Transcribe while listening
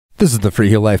This is the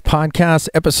Freeheel Life Podcast,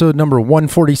 episode number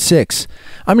 146.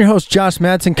 I'm your host, Josh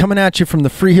Madsen, coming at you from the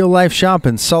Freeheel Life shop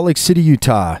in Salt Lake City,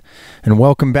 Utah. And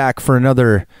welcome back for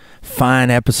another fine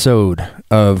episode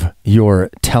of your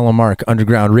Telemark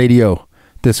Underground Radio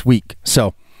this week.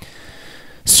 So,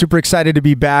 super excited to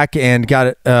be back and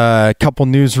got a couple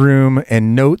newsroom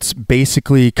and notes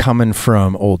basically coming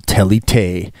from old Telly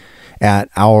Tay at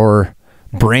our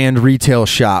brand retail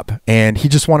shop. And he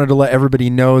just wanted to let everybody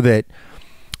know that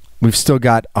we've still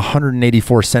got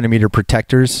 184 centimeter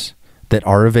protectors that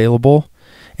are available.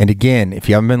 And again, if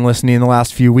you haven't been listening in the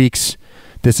last few weeks,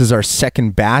 this is our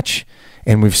second batch,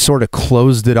 and we've sort of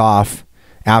closed it off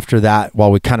after that while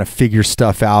we kind of figure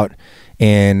stuff out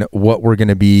and what we're going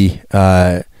to be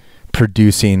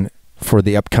producing for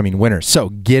the upcoming winter. So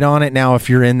get on it now if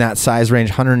you're in that size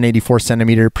range: 184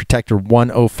 centimeter, protector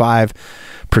 105,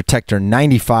 protector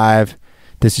 95.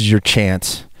 This is your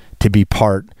chance to be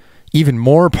even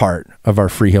more part of our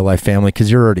Freeheel Life family,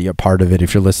 because you're already a part of it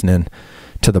if you're listening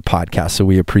to the podcast. So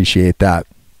we appreciate that.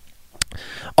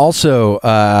 Also,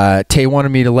 Tay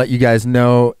wanted me to let you guys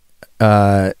know,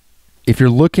 if you're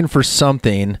looking for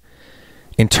something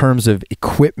in terms of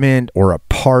equipment or a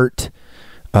part,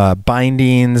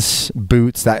 bindings,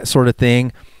 boots, that sort of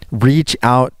thing, reach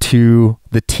out to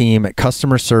the team at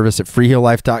customer service at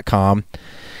freeheellife.com.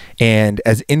 And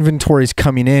as inventory's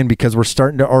coming in, because we're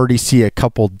starting to already see a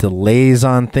couple delays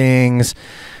on things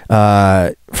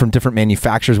from different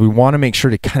manufacturers, we want to make sure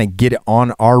to kind of get it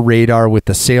on our radar with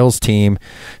the sales team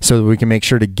so that we can make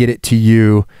sure to get it to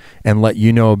you and let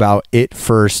you know about it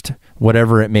first,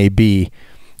 whatever it may be.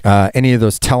 Any of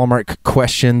those Telemark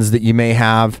questions that you may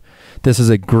have, this is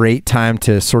a great time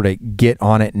to sort of get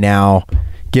on it now,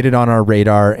 get it on our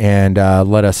radar, and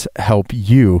let us help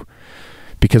you.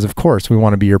 Because, of course, we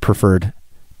want to be your preferred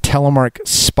Telemark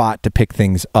spot to pick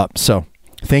things up. So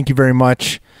thank you very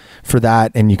much for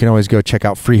that. And you can always go check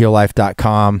out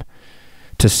freeheellife.com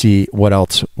to see what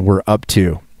else we're up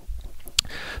to.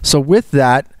 So with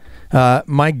that,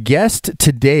 my guest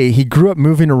today, he grew up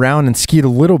moving around and skied a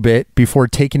little bit before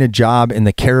taking a job in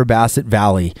the Carrbassat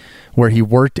Valley, where he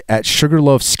worked at Sugar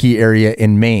Loaf Ski Area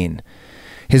in Maine.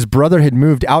 His brother had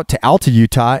moved out to Alta,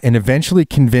 Utah, and eventually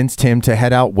convinced him to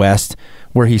head out west,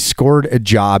 where he scored a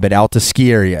job at Alta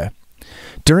Ski Area.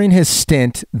 During his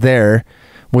stint there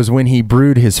was when he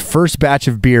brewed his first batch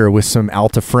of beer with some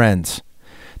Alta friends.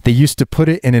 They used to put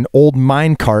it in an old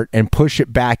mine cart and push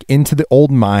it back into the old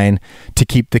mine to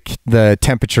keep the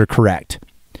temperature correct.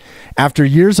 After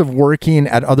years of working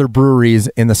at other breweries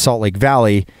in the Salt Lake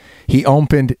Valley, he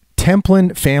opened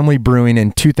Templin Family Brewing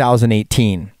in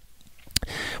 2018.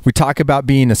 We talk about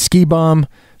being a ski bum,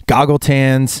 goggle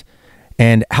tans,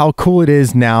 and how cool it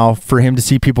is now for him to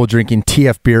see people drinking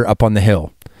TF beer up on the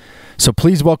hill. So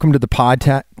please welcome to the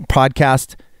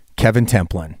podcast, Kevin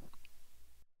Templin.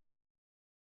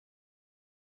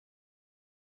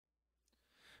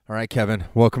 All right, Kevin,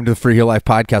 welcome to the Freeheel Life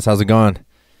Podcast. How's it going?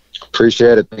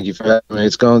 Appreciate it. Thank you for having me.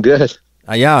 It's going good.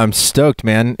 Yeah, I'm stoked,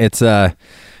 man. It's kind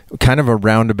of a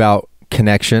roundabout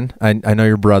connection. I know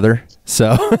your brother,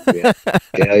 so yeah.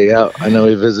 I know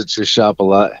he visits your shop a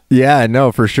lot. Yeah,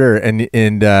 no, for sure. And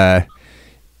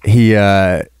he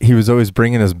was always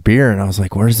bringing us beer, and I was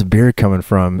like, "Where's the beer coming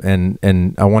from?"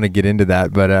 And I want to get into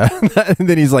that, but and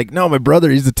then he's like, "No, my brother,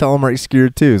 he's a Telemark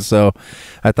skier too." So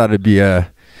I thought it'd be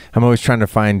I'm always trying to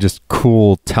find just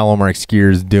cool Telemark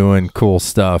skiers doing cool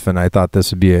stuff, and I thought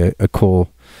this would be a cool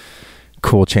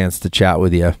chance to chat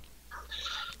with you.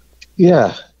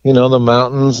 Yeah. You know, the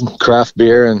mountains and craft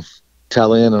beer and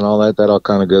Italian and all that all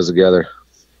kind of goes together.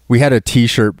 We had a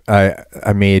t-shirt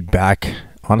I made back,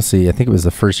 honestly, I think it was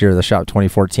the first year of the shop,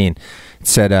 2014. It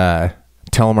said,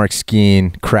 Telemark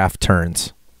skiing craft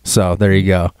turns. So there you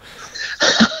go.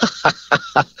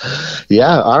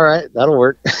 Yeah. All right. That'll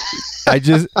work.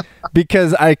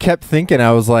 Because I kept thinking,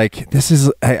 I was like,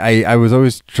 I was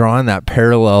always drawing that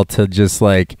parallel to just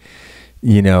like,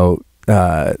 you know,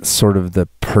 sort of the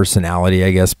personality,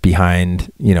 I guess,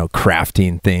 behind, you know,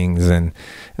 crafting things. And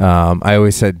I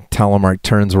always said Telemark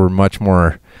turns were much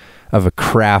more of a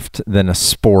craft than a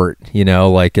sport, you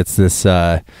know, like it's this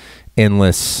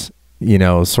endless, you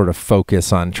know, sort of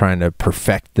focus on trying to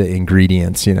perfect the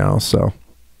ingredients, you know. So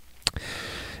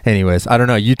anyways, I don't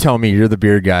know, you tell me, you're the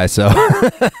beer guy. So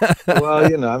well,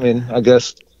 you know, I mean, I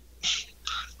guess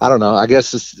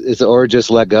it's or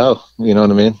just let go, you know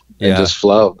what I mean? And just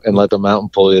flow and let the mountain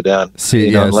pull you down. Let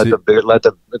the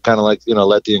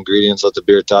ingredients, let the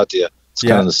beer talk to you. It's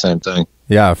kind of the same thing.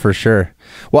 Yeah, for sure.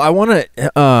 Well, I want to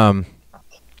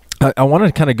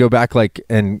kind of go back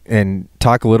and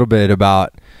talk a little bit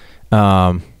about,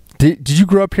 did you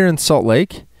grow up here in Salt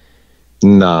Lake?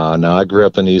 No. I grew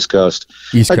up in the East Coast.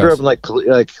 I grew up in like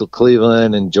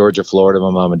Cleveland and Georgia, Florida.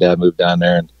 My mom and dad moved down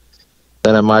there, and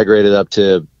then I migrated up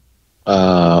to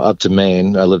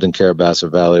Maine. I lived in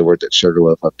Carrbassat Valley. Worked at Sugar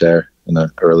Loaf up there in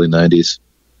the early 90s,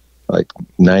 like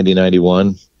 90,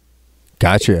 91.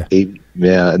 Gotcha.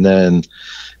 Yeah, and then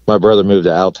my brother moved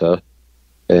to Alta,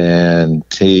 and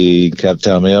he kept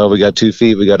telling me, "Oh, we got 2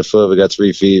 feet, we got a foot, we got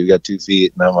 3 feet, we got 2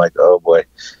 feet," and I'm like, "Oh boy."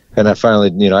 And I finally,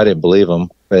 I didn't believe him.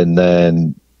 And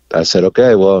then I said,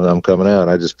 "Okay, well, I'm coming out."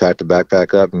 I just packed a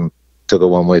backpack up and took a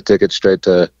one-way ticket straight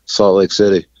to Salt Lake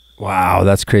City. Wow,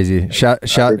 that's crazy. I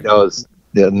think that was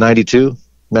 92,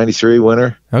 93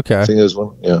 winter. Okay. I think it was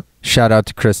one. Yeah. Shout out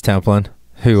to Chris Templin,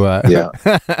 who yeah.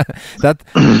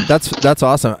 that's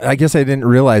awesome. I guess I didn't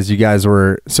realize you guys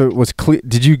were, so it was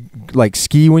did you like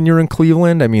ski when you were in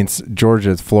Cleveland? I mean,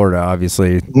 Georgia, Florida,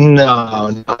 obviously.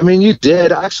 No, I mean, you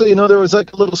did actually. There was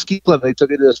like a little ski club. They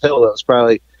took it to this hill that was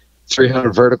probably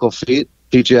 300 vertical feet.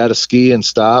 Teach you how to ski and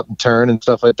stop and turn and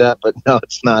stuff like that. But no,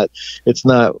 it's not.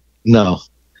 No,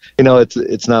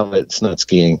 it's not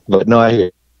skiing. But no, I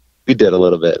hear we did a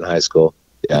little bit in high school.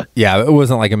 Yeah. Yeah, it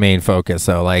wasn't like a main focus,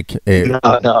 though. Like no,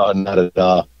 not at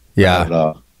all. Yeah. Not at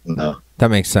all. No. That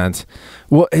makes sense.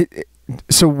 Well,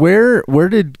 so where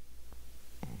did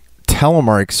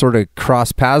Telemark sort of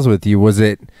cross paths with you? Was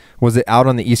it out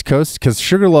on the East Coast? Because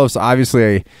Sugar Loaf's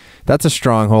obviously, that's a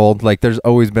stronghold. Like there's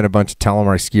always been a bunch of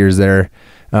Telemark skiers there.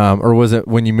 Or was it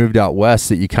when you moved out west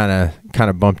that you kind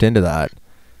of bumped into that?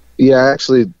 Yeah,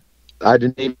 actually, I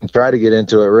didn't even try to get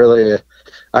into it really.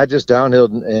 I just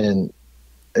downhilled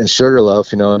and Sugar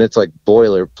Loaf, and it's like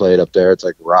boilerplate up there. It's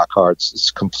like rock hard.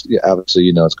 It's obviously,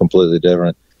 it's completely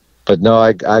different. But no,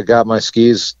 I got my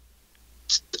skis,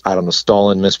 I don't know,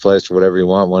 stolen, misplaced, or whatever you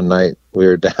want. One night we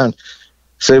were down.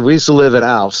 So we used to live at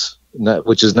Alf's,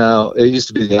 which is now, it used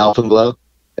to be the Alpenglow,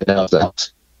 and now it's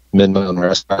Alf's Mid-Mountain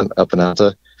Restaurant up in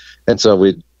Alta. And so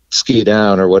we'd ski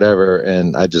down or whatever,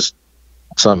 and I just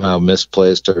somehow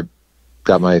misplaced or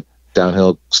got my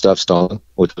downhill stuff stolen,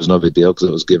 which was no big deal because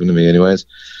it was given to me anyways.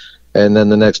 And then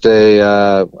the next day,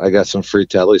 I got some free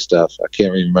telly stuff. I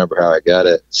can't even remember how I got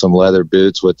it. Some leather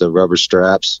boots with the rubber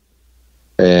straps,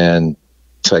 and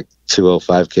it's like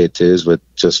 205 K2s with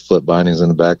just flip bindings in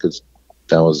the back.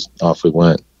 That was off we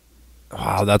went.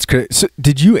 Wow, that's great. So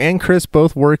did you and Chris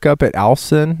both work up at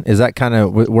Alson? Is that kind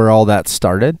of where all that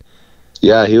started?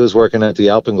 Yeah, he was working at the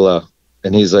Alpenglow,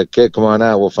 and he's like, "Kid, come on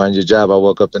out. We'll find you a job." I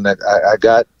woke up the next. I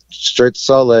got straight to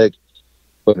Salt Lake,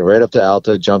 went right up to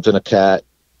Alta, jumped in a cat,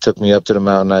 took me up to the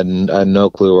mountain. I had no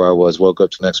clue where I was. Woke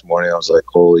up the next morning. I was like,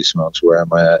 "Holy smokes, where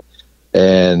am I at?"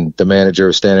 And the manager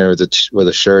was standing there with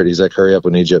a shirt. He's like, "Hurry up,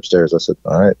 we need you upstairs." I said,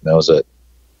 "All right." And that was it.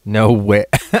 No way.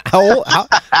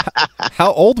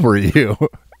 How old were you?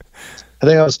 I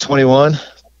think I was 21,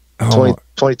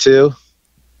 22.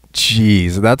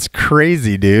 Jeez, that's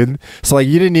crazy, dude. So like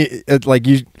you didn't like,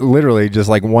 you literally just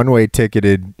like one-way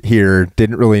ticketed here,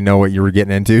 didn't really know what you were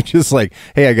getting into. Just like,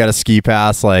 hey, I got a ski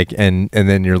pass, like, and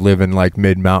then you're living like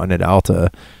mid-mountain at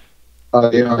Alta.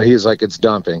 He's like, "It's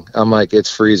dumping." I'm like,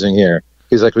 "It's freezing here."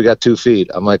 He's like, "We got 2 feet."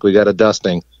 I'm like, "We got a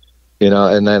dusting,"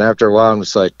 and then after a while I'm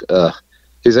just like,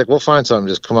 he's like, "We'll find something,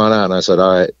 just come on out." And I said,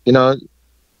 "All right."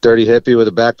 Dirty hippie with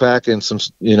a backpack and some,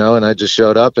 and I just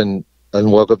showed up and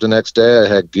woke up the next day. I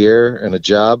had gear and a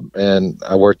job, and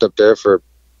I worked up there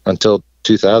until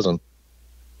 2000.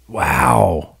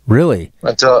 Wow. Really?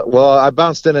 I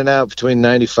bounced in and out between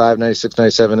 95, 96,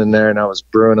 97 in there, and I was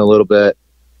brewing a little bit.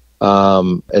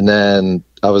 And then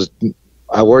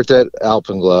I worked at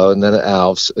Alpenglow and then at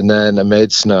Alf's, and then I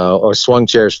made snow, or swung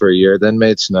chairs for a year, then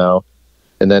made snow,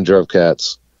 and then drove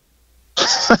cats.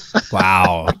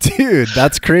 Wow. Dude,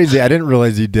 that's crazy. I didn't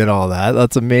realize you did all that.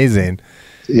 That's amazing.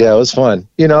 Yeah, it was fun.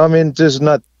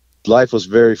 Life was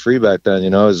very free back then,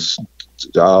 it was,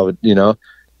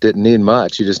 didn't need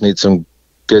much. You just need some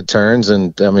good turns,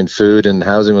 and food and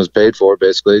housing was paid for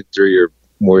basically through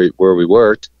where we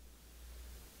worked,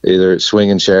 either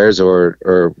swinging chairs or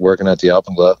working at the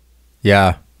Alpenglow.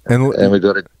 Yeah. And we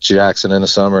go to Jackson in the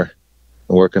summer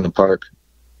and work in the park.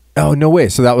 Oh, no way.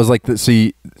 So that was like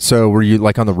so were you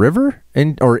like on the river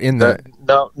or in the?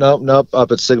 No,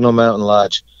 up at Signal Mountain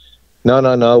Lodge.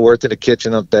 No. Worked at a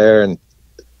kitchen up there, and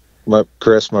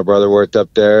Chris, my brother, worked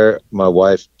up there. My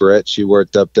wife, Britt, she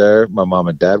worked up there. My mom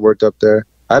and dad worked up there.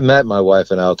 I met my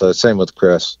wife in Alta. Same with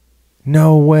Chris.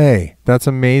 No way. That's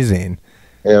amazing.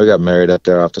 Yeah, we got married up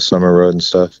there off the Summer Road and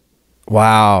stuff.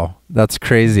 Wow, that's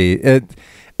crazy.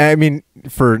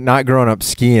 For not growing up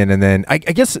skiing, and then I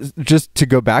guess just to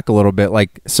go back a little bit,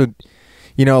 like, so,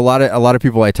 a lot of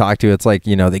people I talk to, it's like,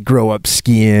 they grow up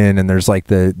skiing, and there's like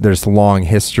there's a long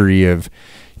history of,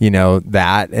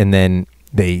 that, and then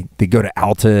they go to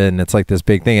Alta and it's like this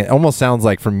big thing. It almost sounds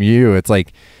like from you, it's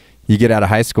like you get out of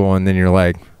high school and then you're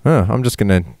like, oh, I'm just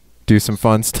gonna do some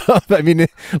fun stuff. I mean,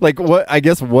 like what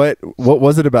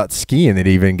was it about skiing that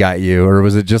even got you, or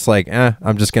was it just like,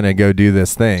 I'm just gonna go do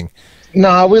this thing?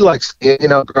 No, we like,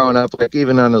 growing up, like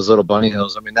even on those little bunny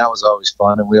hills. I mean, that was always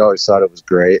fun, and we always thought it was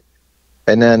great.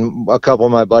 And then a couple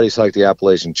of my buddies liked the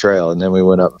Appalachian Trail, and then we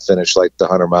went up and finished like the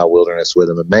 100-mile wilderness with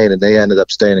them in Maine, and they ended up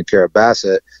staying in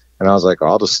Carrbassat, and I was like,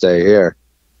 I'll just stay here.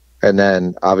 And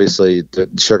then obviously the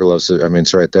Sugar Loaf, I mean,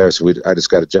 it's right there, so I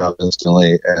just got a job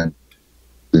instantly, and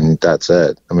that's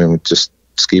it. I mean, we just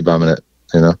ski bumming it,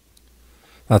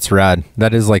 That's rad.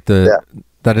 That is like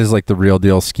the real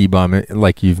deal ski bum.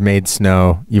 Like you've made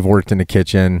snow, you've worked in the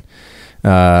kitchen.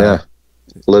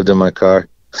 Lived in my car.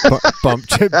 bump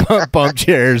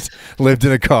chairs, lived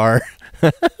in a car,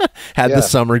 had the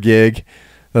summer gig.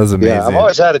 That was amazing. Yeah, I've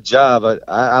always had a job.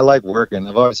 I like working.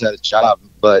 I've always had a job,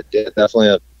 but definitely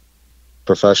a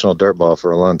professional dirtball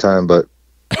for a long time. But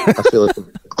I feel like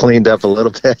cleaned up a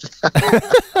little bit.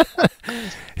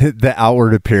 The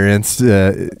outward appearance,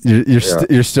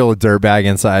 you're still a dirtbag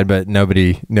inside, but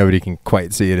nobody can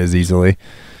quite see it as easily.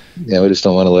 Yeah, we just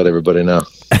don't want to let everybody know.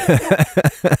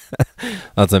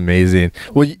 That's amazing.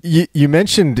 Well, you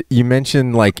mentioned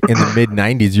like in the mid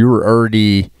 '90s you were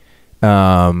already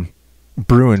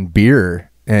brewing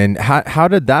beer, and how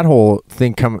did that whole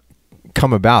thing come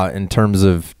about in terms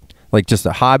of like just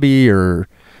a hobby, or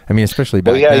I mean, especially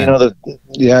back then?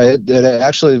 It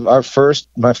actually my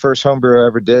first homebrew I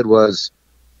ever did was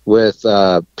with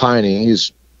Piney.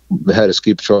 He's the head of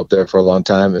ski patrol up there for a long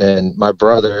time, and my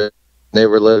brother. They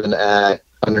were living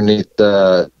underneath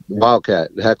the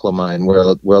Wildcat, the Hecla mine, where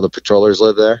the patrollers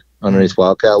live there. Underneath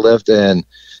Wildcat lived, and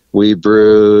we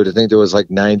brewed. I think there was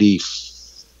like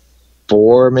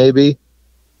 94, maybe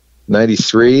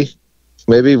 93,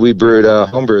 maybe. We brewed a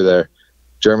homebrew there,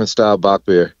 German style Bock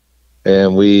beer,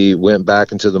 and we went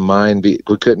back into the mine. We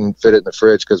couldn't fit it in the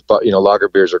fridge because lager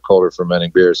beers are colder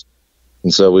fermenting beers,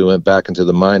 and so we went back into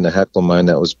the mine, the Hecla mine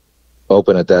that was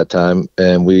open at that time,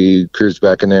 and we cruised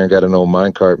back in there and got an old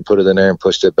mine cart and put it in there and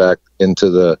pushed it back into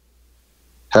the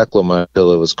Hecla mine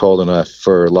until it was cold enough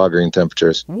for lagering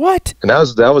temperatures. What? And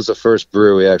that was the first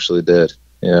brew we actually did.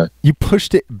 Yeah. You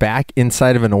pushed it back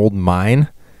inside of an old mine?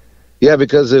 Yeah,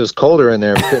 because it was colder in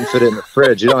there. We couldn't fit it in the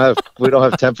fridge. We don't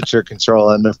have temperature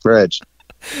control in the fridge.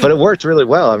 But it worked really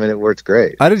well. I mean, it worked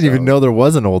great. I didn't even know there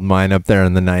was an old mine up there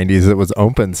in the 90s that was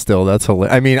open still. That's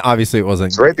hilarious. I mean, obviously it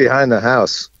wasn't. It's right behind the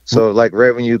house. So, like,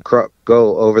 right when you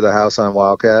go over the house on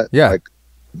Wildcat, like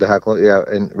the Hecla,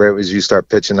 and right as you start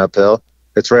pitching uphill,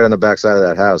 it's right on the backside of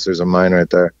that house. There's a mine right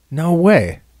there. No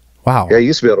way! Wow. Yeah, you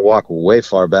used to be able to walk way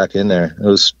far back in there. It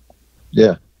was,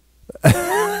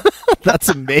 That's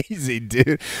amazing,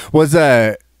 dude. Was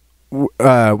the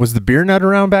beer nut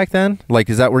around back then? Like,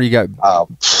 is that where you got?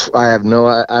 I have no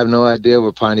idea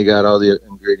where Piney got all the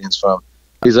ingredients from.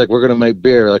 He's like, we're going to make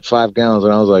beer, like 5 gallons.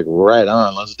 And I was like, right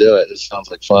on, let's do it. This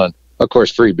sounds like fun. Of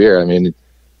course, free beer. I mean,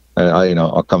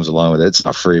 all comes along with it. It's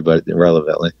not free, but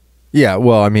irrelevantly. Yeah,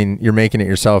 well, I mean, you're making it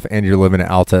yourself and you're living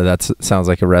at Alta. That sounds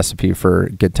like a recipe for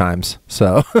good times.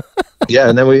 So yeah,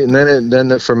 and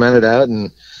then it fermented out,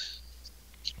 and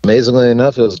amazingly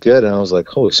enough, it was good. And I was like,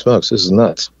 holy smokes, this is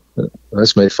nuts. I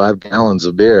just made 5 gallons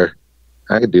of beer.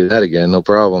 I could do that again, no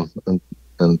problem.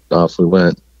 And off we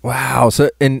went. Wow. So,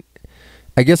 and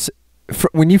I guess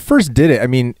when you first did it, I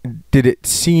mean, did it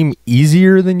seem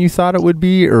easier than you thought it would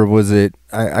be, or was it?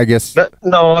 I guess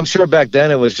no. I'm sure back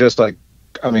then it was just like,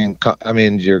 I mean,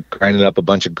 you're grinding up a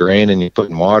bunch of grain and you're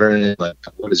putting water in it. Like,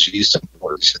 what is yeast and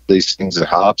what is these things are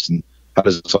hops and how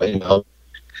does it?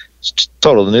 It's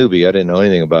total newbie. I didn't know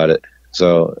anything about it.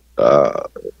 So,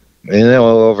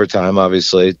 over time,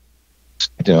 obviously,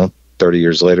 30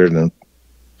 years later, then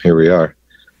here we are.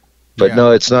 But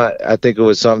no, it's not. I think it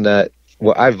was something that.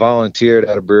 Well, I volunteered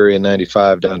at a brewery in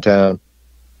 '95 downtown.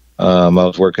 I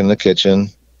was working in the kitchen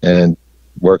and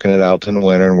working it out in the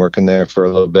winter and working there for a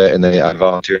little bit. And then I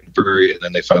volunteered at the brewery, and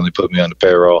then they finally put me on the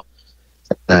payroll.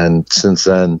 And since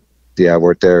then, I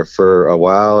worked there for a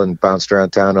while and bounced around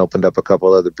town, opened up a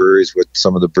couple other breweries with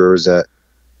some of the brewers that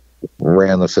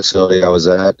ran the facility I was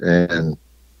at. And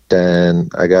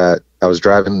then I was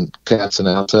driving cats in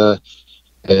Alta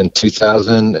in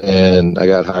 2000, and I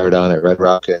got hired on at Red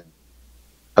Rock. And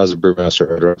I was a brewmaster at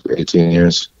Red Rock for 18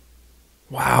 years.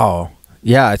 Wow.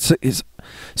 Yeah. It's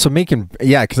so making,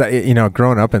 cause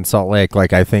growing up in Salt Lake,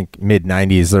 like I think mid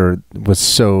 90s, there was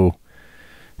so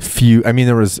few. I mean,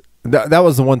 there was, that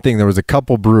was the one thing. There was a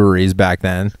couple breweries back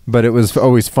then, but it was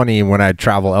always funny when I'd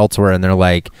travel elsewhere and they're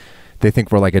like, they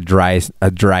think we're like a dry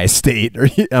state. Or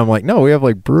I'm like, no, we have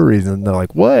like breweries, and they're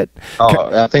like, what?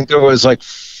 Oh, I think there was like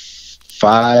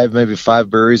maybe five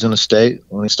breweries in the state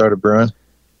when we started brewing.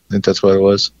 I think that's what it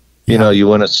was. Yeah. You know, you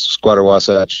went to Squatter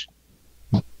Wasatch,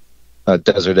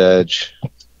 Desert Edge.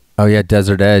 Oh yeah,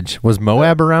 Desert Edge. Was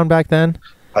Moab around back then?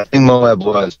 I think Moab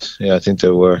was. Yeah, I think they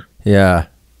were. Yeah.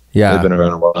 They've been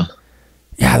around a while.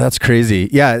 Yeah, that's crazy.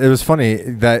 Yeah, it was funny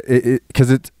that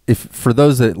because if for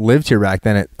those that lived here back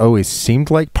then, it always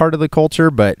seemed like part of the culture.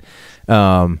 But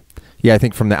yeah, I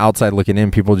think from the outside looking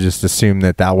in, people just assume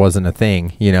that wasn't a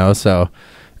thing, you know. So,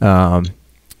 well,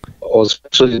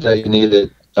 especially that you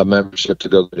needed a membership to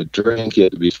go get a drink. You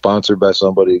had to be sponsored by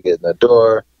somebody to get in the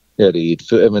door. You had to eat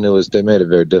food. I mean, they made it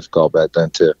very difficult back then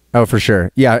too. Oh, for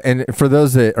sure. Yeah, and for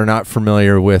those that are not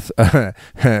familiar with.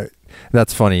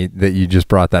 That's funny that you just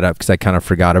brought that up because I kind of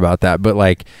forgot about that. But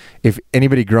like, if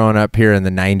anybody growing up here in the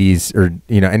 90s or,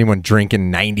 you know, anyone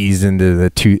drinking 90s into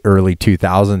the early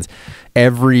 2000s,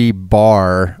 every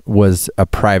bar was a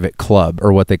private club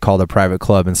or what they called a private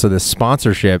club. And so this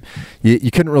sponsorship,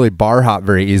 you couldn't really bar hop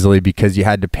very easily because you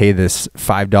had to pay this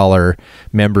 $5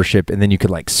 membership and then you could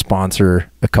like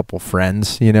sponsor a couple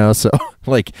friends, you know? So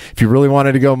like if you really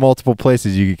wanted to go multiple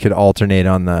places, you could alternate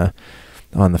on the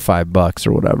 $5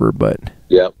 or whatever. But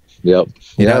yep. It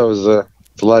was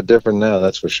it's a lot different now,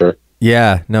 that's for sure.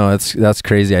 Yeah, no, that's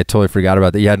crazy. I totally forgot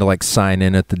about that. You had to like sign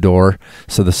in at the door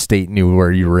so the state knew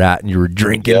where you were at and you were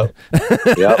drinking.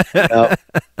 Yep.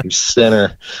 You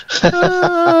sinner.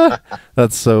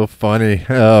 That's so funny.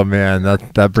 Oh man,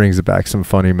 that brings back some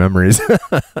funny memories.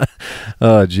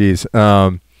 Oh geez.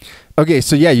 Okay,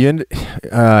 so yeah, you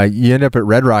end up at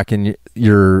Red Rock and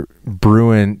you're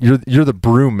brewing. You're the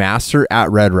brew master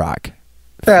at Red Rock.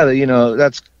 Yeah, you know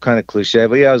that's kind of cliche,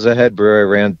 but yeah, I was a head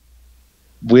brewer.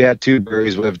 We had two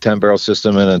breweries. We have a 10-barrel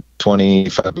system and a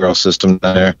 25-barrel system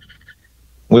there.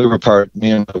 We were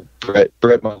me and Britt.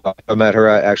 I met her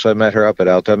up at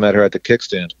Alta. I met her at the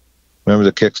kickstand. Remember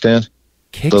the kickstand?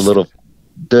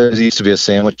 There used to be a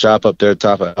sandwich shop up there at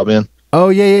top of Albion. Oh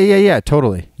yeah,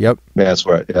 totally. Yep. Yeah, that's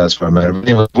where I met her.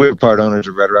 Anyway, we were part owners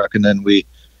of Red Rock, and then we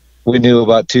knew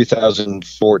about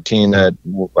 2014 that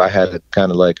I had it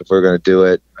kind of like if we're going to do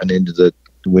it,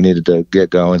 we needed to get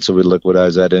going. So we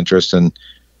liquidized that interest, and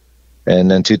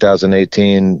then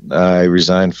 2018 I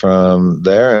resigned from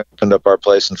there and opened up our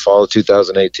place in fall of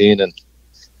 2018, and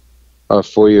our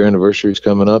 4-year anniversary is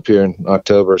coming up here in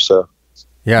October. So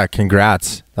yeah,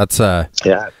 congrats. That's yeah,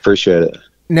 I appreciate it.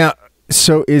 Now,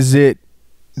 so is it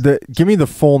give me the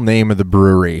full name of the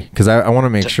brewery because I want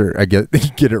to make sure I get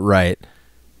it right.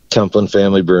 Templin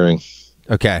Family Brewing.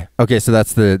 Okay, so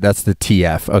that's the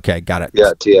TF. Okay, got it.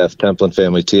 Yeah, TF, Templin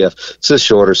Family TF. It's just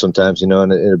shorter sometimes, you know,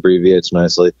 and it abbreviates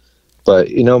nicely. But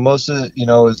you know, most of it, you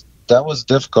know, that was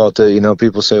difficult to, you know,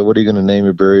 people say, what are you going to name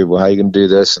your brewery? Well, how are you going to do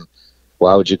this? And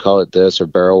why would you call it this or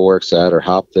Barrel Works that or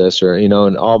Hop this or, you know,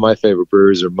 and all my favorite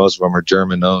breweries, or most of them are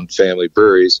German-owned family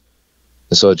breweries.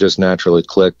 And so it just naturally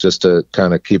clicked just to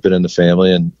kind of keep it in the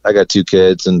family. And I got 2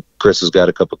 kids and Chris has got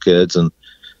a couple kids. And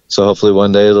so hopefully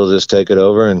one day they'll just take it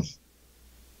over and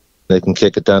they can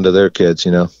kick it down to their kids,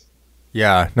 you know?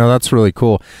 Yeah, no, that's really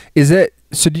cool. Is it,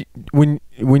 so when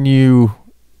you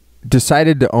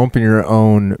decided to open your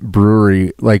own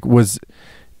brewery, like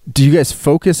do you guys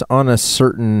focus on a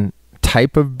certain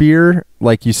type of beer?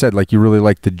 Like you said, like you really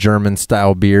like the German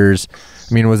style beers.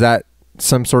 I mean, was that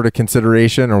some sort of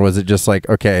consideration or was it just like,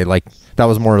 okay, like that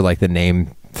was more like the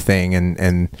name thing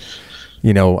and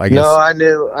you know, I guess. No,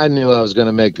 I knew I was going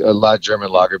to make a lot of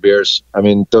German lager beers. I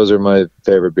mean, those are my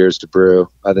favorite beers to brew.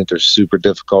 I think they're super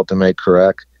difficult to make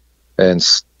correct and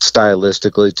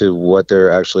stylistically to what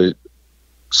they're actually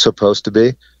supposed to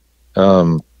be.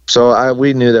 So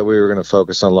we knew that we were going to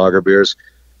focus on lager beers.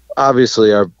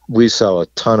 Obviously, we sell a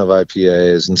ton of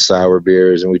IPAs and sour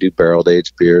beers, and we do barreled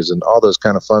aged beers and all those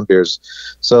kind of fun beers.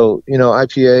 So, you know,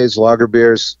 IPAs, lager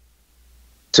beers,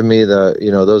 to me,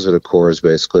 those are the cores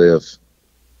basically of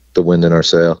the wind in our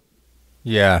sail.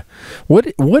 Yeah. What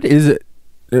is it?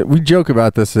 We joke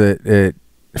about this at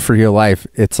Freeheel Life.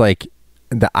 It's like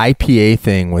the IPA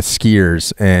thing with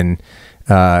skiers and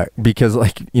because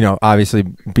like, you know, obviously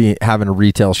having a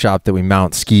retail shop that we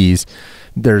mount skis,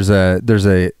 there's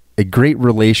a great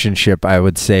relationship, I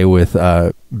would say, with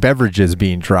beverages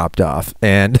being dropped off.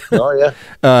 And oh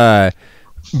yeah.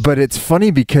 But it's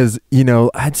funny because, you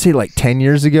know, I'd say like 10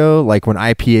 years ago, like when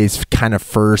IPAs kind of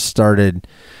first started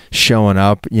showing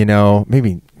up, you know,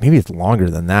 maybe it's longer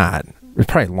than that. It's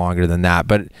probably longer than that,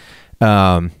 but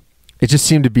it just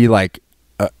seemed to be like,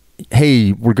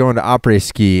 hey, we're going to après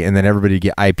ski, and then everybody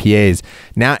get IPAs.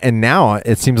 Now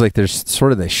it seems like there's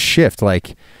sort of this shift.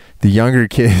 Like the younger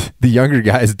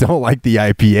guys don't like the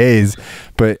IPAs,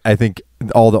 but I think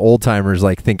all the old timers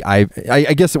like think I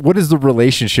guess, what is the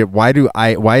relationship? Why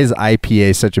is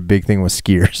IPA such a big thing with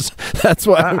skiers? That's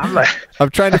why I'm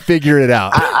trying to figure it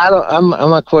out. I'm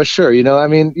not quite sure. I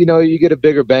mean, you get a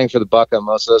bigger bang for the buck on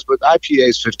most of those, but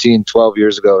IPAs 15, 12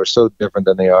 years ago are so different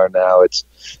than they are now.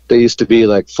 They used to be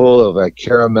like full of like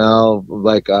caramel,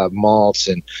 like malts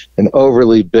and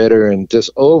overly bitter and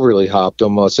just overly hopped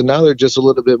almost. And now they're just a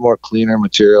little bit more cleaner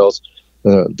materials.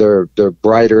 They're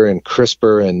brighter and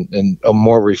crisper and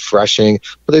more refreshing,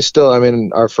 but they still, I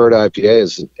mean, our Ferta IPA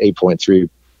is 8.3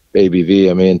 ABV.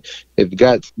 I mean, they've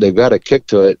got a kick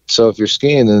to it. So if you're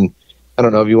skiing, then I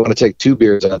don't know if you want to take 2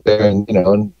 beers out there and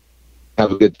and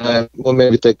have a good time. Well,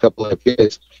 maybe take a couple of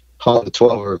IPAs. Call it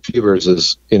 12 or Fevers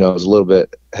is a little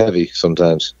bit heavy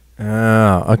sometimes.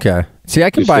 Oh, okay. See,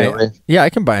 I can buy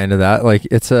into that. Like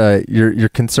it's you're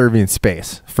conserving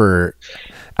space for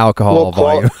alcohol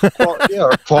volume.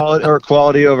 or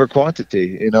quality over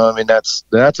quantity. I mean, that's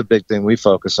a big thing we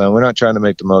focus on. We're not trying to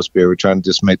make the most beer. We're trying to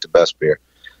just make the best beer.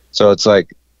 So it's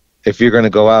like, if you're going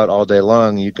to go out all day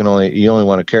long, you only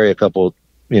want to carry a couple,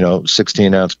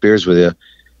 16-ounce beers with you.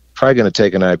 Probably going to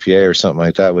take an IPA or something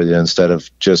like that with you instead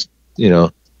of just,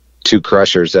 2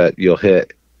 crushers that you'll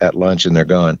hit at lunch and they're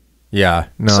gone. Yeah.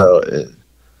 No. So,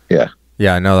 yeah.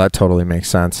 Yeah, no, that totally makes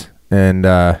sense. And,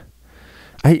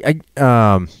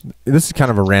 this is kind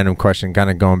of a random question, kind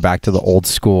of going back to the old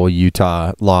school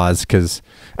Utah laws, because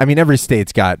I mean every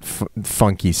state's got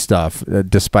funky stuff,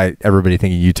 despite everybody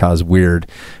thinking Utah is weird.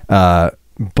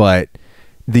 But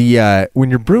when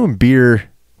you're brewing beer,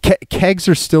 kegs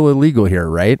are still illegal here,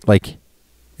 right? Like,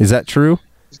 is that true?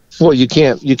 Well, you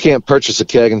can't purchase a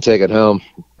keg and take it home.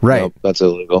 Right. Nope, that's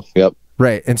illegal. Yep.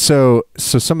 Right. And so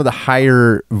some of the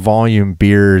higher volume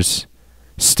beers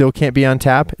still can't be on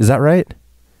tap. Is that right?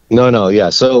 No.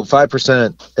 Yeah. So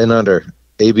 5% and under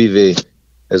ABV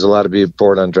is allowed to be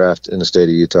poured on draft in the state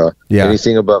of Utah. Yeah.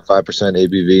 Anything above 5%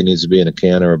 ABV needs to be in a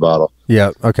can or a bottle.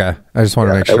 Yeah. Okay. I just want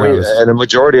to make sure. And the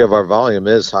majority of our volume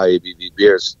is high ABV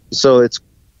beers. So it's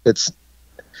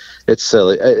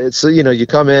silly. It's you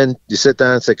come in, you sit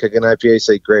down and say, "Kick an IPA."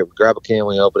 Say, "Great." We grab a can,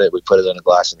 we open it, we put it in a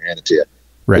glass and hand it to you.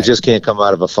 Right. It just can't come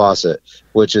out of a faucet,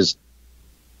 which is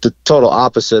the total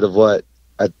opposite of what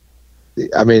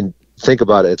I mean. Think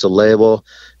about it. It's a label,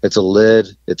 it's a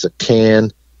lid, it's a can,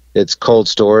 it's cold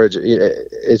storage.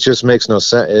 It just makes no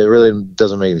sense. It really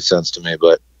doesn't make any sense to me.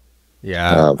 But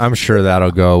yeah, I'm sure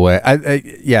that'll go away.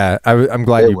 I'm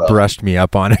glad you brushed me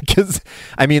up on it, because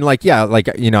I mean, you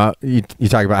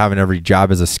talk about having every job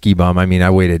as a ski bum. I mean,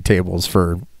 I waited tables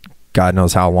for God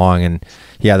knows how long, and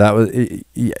yeah, that was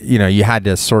you had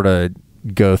to sort of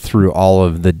go through all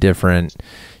of the different.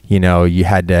 You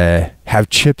had to have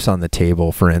chips on the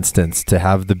table, for instance, to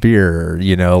have the beer.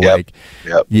 You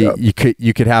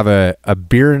could have a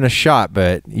beer and a shot,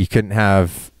 but you couldn't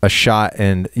have a shot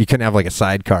and you couldn't have like a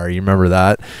sidecar. You remember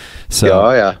that? So,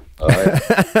 oh yeah.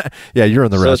 Yeah, you're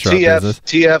in the restaurant business.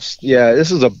 TF's, yeah,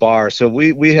 this is a bar, so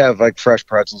we have like fresh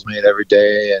pretzels made every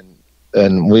day,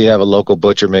 and we have a local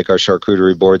butcher make our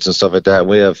charcuterie boards and stuff like that.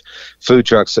 We have food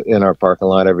trucks in our parking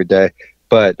lot every day.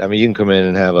 But I mean, you can come in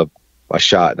and have a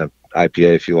shot and an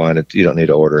IPA if you want it. You don't need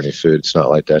to order any food. It's not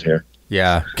like that here.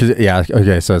 Yeah,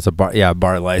 okay, so it's a bar. Yeah,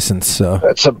 bar license. So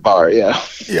it's a bar. Yeah.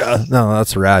 Yeah. No,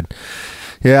 that's rad.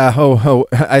 Yeah.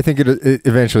 I think it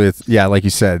eventually. It's like you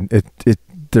said. It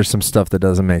there's some stuff that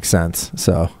doesn't make sense.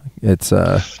 So it's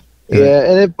yeah,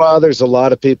 and it bothers a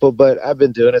lot of people. But I've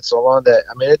been doing it so long that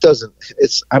I mean, it doesn't.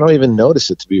 I don't even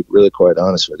notice it, to be really quite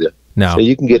honest with you. No. So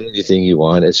you can get anything you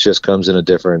want. It just comes in a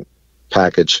different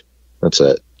package. That's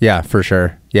it. Yeah, for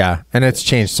sure. Yeah. And it's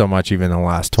changed so much even in the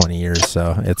last 20 years.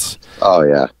 So it's. Oh,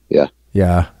 yeah. Yeah.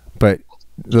 Yeah. But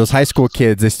those high school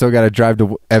kids, they still got to drive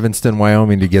to Evanston,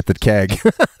 Wyoming to get the keg.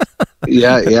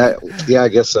 Yeah, I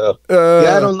guess so.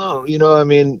 I don't know. I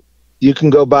mean, you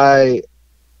can go buy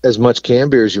as much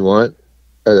canned beer as you want,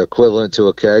 equivalent to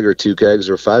a keg or 2 kegs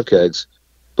or 5 kegs,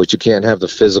 but you can't have the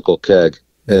physical keg,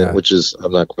 which is,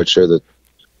 I'm not quite sure, that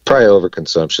probably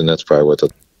overconsumption. That's probably what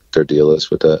their deal is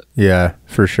with that. Yeah,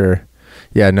 for sure.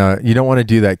 Yeah, no, you don't want to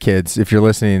do that, kids. If you're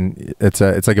listening, it's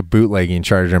like a bootlegging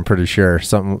charge. I'm pretty sure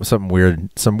some weird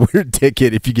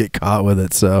ticket if you get caught with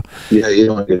it. So yeah, you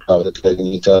don't want to get caught with a keg in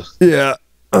Utah. Yeah.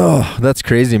 Oh, that's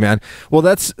crazy, man.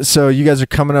 Well, so you guys are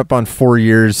coming up on 4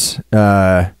 years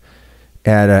and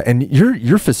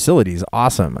your facility is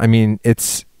awesome. I mean,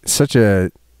 it's such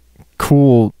a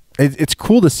cool. It's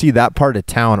cool to see that part of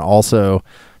town also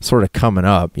sort of coming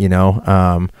up,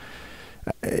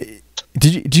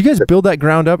 Did you guys build that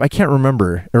ground up? I can't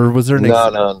remember. Or was there No,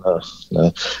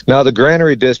 the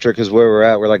Granary District is where we're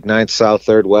at. We're like 9th South,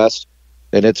 3rd West.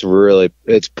 And it's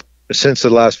since the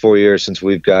last 4 years since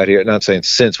we've got here, not saying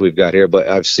since we've got here, but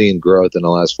I've seen growth in the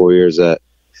last 4 years that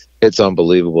it's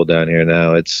unbelievable down here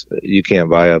now. You can't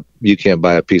buy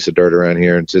a piece of dirt around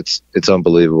here. It's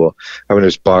unbelievable. I mean,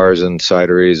 there's bars and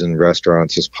cideries and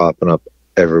restaurants just popping up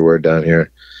everywhere down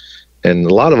here. And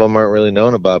a lot of them aren't really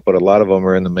known about, but a lot of them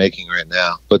are in the making right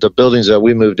now. But the buildings that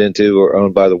we moved into are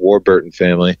owned by the Warburton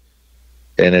family,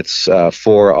 and it's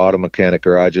 4 auto mechanic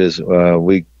garages.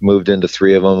 We moved into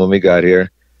 3 of them when we got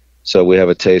here. So we have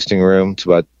a tasting room. It's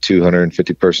about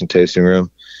 250-person tasting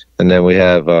room. And then we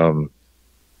have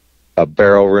a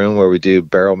barrel room where we do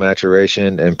barrel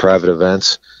maturation and private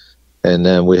events. And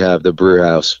then we have the brew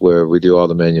house where we do all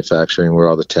the manufacturing, where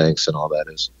all the tanks and all that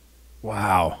is.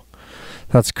 Wow.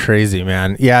 That's crazy,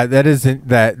 man. Yeah,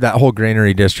 that whole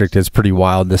granary district is pretty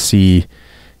wild to see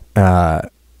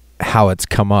how it's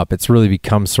come up. It's really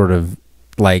become sort of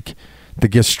like the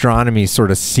gastronomy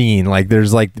sort of scene. Like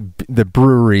there's like the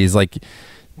breweries, like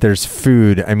there's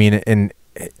food. I mean, and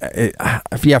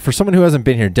yeah, for someone who hasn't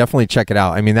been here, definitely check it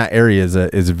out. I mean, that area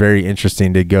is very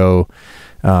interesting to go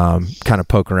kind of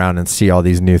poke around and see all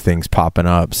these new things popping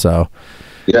up. So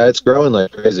yeah, it's growing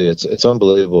like crazy. It's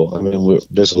unbelievable. I mean,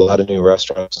 there's a lot of new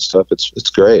restaurants and stuff. It's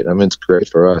great. I mean, it's great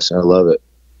for us. I love it.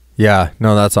 Yeah,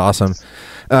 no, that's awesome.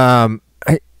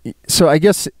 So I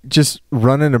guess just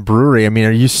running a brewery, I mean,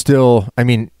 are you still, I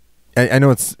mean, I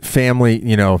know it's family,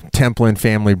 Templin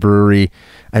Family Brewery.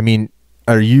 I mean,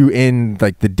 are you in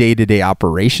like the day-to-day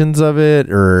operations of it,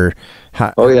 or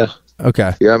how? Oh yeah.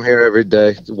 Okay. Yeah, I'm here every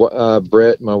day.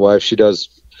 Britt, my wife, she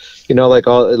does, like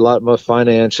a lot more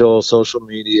financial, social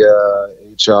media,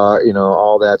 HR,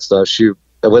 all that stuff.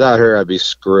 Without her, I'd be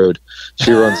screwed.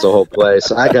 She runs the whole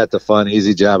place. I got the fun,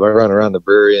 easy job. I run around the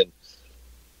brewery and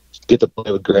get to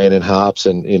play with grain and hops,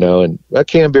 and I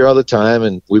can beer all the time.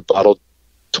 And we bottled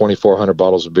 2,400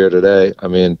 bottles of beer today. I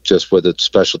mean, just with a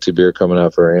specialty beer coming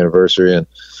out for our anniversary. And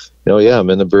yeah, I'm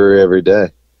in the brewery every day.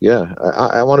 Yeah,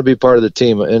 I want to be part of the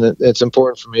team, and it's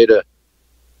important for me to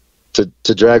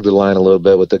drag the line a little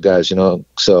bit with the guys,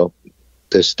 so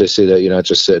they see that you're not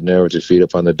just sitting there with your feet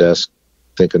up on the desk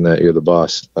thinking that you're the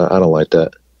boss. I don't like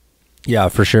that. Yeah,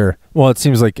 for sure. Well, it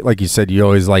seems like you said, you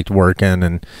always liked working,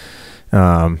 and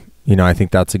I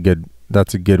think that's a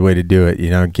good way to do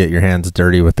it. Get your hands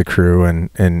dirty with the crew,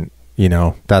 and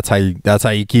that's how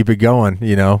you keep it going.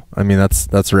 I mean,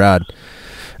 that's rad.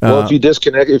 Well, if you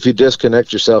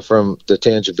disconnect yourself from the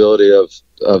tangibility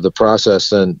of the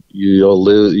process, then you'll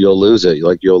lose it.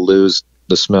 Like you'll lose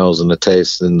the smells and the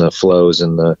tastes and the flows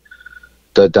and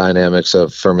the dynamics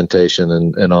of fermentation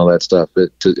and all that stuff.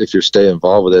 If you stay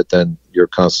involved with it, then you're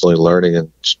constantly learning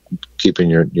and keeping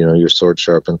your sword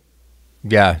sharpened.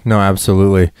 Yeah, no,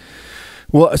 absolutely.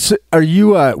 Well, so are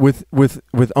you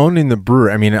with owning the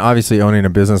brewery? I mean, obviously owning a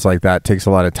business like that takes a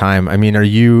lot of time. I mean, are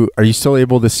you still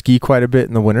able to ski quite a bit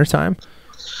in the wintertime?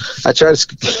 I try to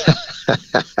ski.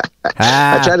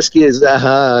 I try to ski as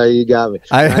you got me.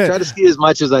 I try to ski as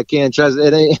much as I can.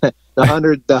 It ain't the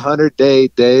 100-day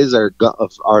days are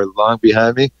long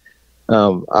behind me.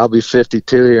 I'll be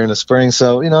 52 here in the spring,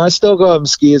 so I still go up and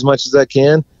ski as much as I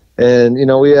can. And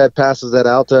we had passes at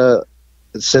Alta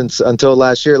until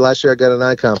last year. Last year I got an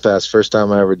icon pass. First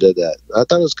time I ever did that. I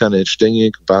thought it was kind of interesting. You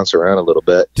can bounce around a little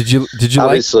bit. Did you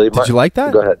like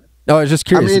that? Go ahead. No, I was just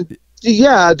curious. I mean,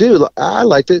 yeah, I do. I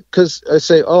liked it because I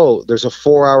say, there's a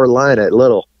 4-hour line at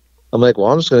Little. I'm like, well,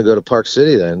 I'm just going to go to Park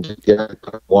City then.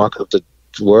 Walk up to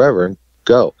wherever and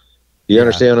go. You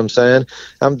understand what I'm saying?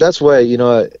 That's why,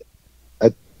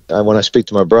 when I speak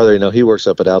to my brother, he works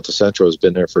up at Alta Central, has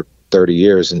been there for 30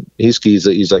 years, and he skis.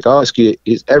 He's like, I ski.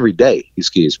 He's every day he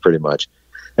skis pretty much,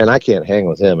 and I can't hang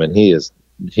with him. And he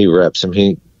reps him.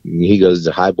 He goes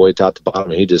to high boy top to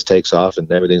bottom, and he just takes off,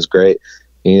 and everything's great.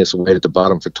 He has to wait at the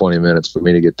bottom for 20 minutes for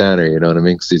me to get down there. You know what I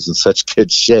mean? Because he's in such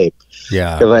good shape.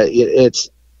 Yeah.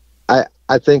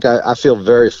 I think I feel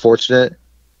very fortunate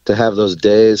to have those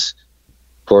days.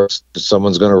 Of course,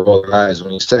 someone's going to roll their eyes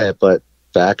when you say it, but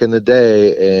back in the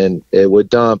day, and it would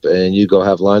dump, and you go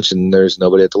have lunch, and there's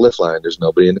nobody at the lift line. There's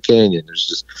nobody in the canyon. There's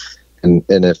just, and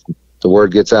if the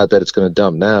word gets out that it's going to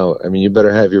dump now, I mean, you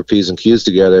better have your P's and Q's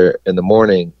together in the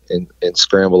morning and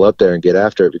scramble up there and get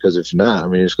after it, because if not, I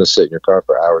mean, you're just going to sit in your car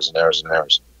for hours and hours and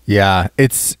hours. Yeah,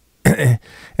 it's, and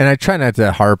I try not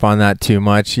to harp on that too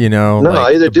much, No,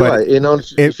 either do I.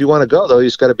 If you want to go though, you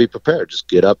just got to be prepared. Just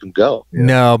get up and go.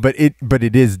 No, but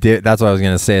it is. That's what I was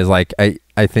going to say. Is like I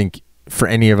think for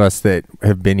any of us that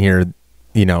have been here,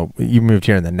 you moved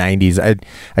here in the 90s.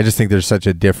 I just think there's such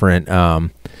a different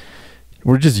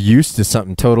we're just used to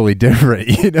something totally different,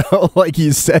 you know. Like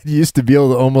you said, you used to be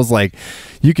able to almost like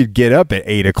you could get up at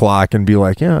 8 o'clock and be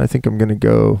like, yeah, I think I'm gonna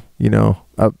go, you know,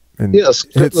 up and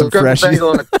hit some fresh.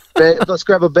 Let's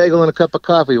grab a bagel and a cup of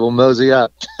coffee. We'll mosey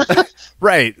up.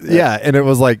 Right. Yeah. And it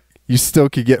was like you still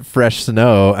could get fresh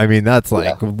snow. I mean, that's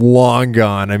like long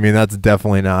gone. I mean, that's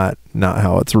definitely not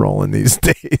how it's rolling these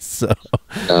days. So,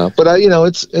 but you know,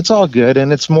 it's all good,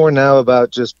 and it's more now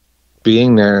about just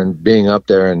being there and being up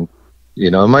there, and you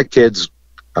know, my kids.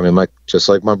 I mean, just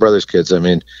like my brother's kids. I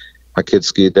mean, my kids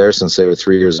skied there since they were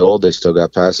 3 years old. They still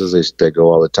got passes. They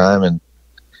go all the time,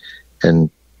 and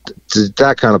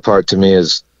that kind of part to me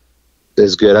is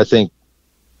good. I think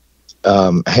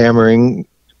hammering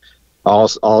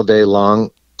all day long,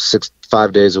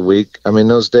 5 days a week. I mean,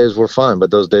 those days were fun,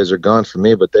 but those days are gone for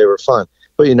me. But they were fun.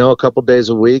 But you know, a couple days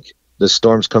a week, the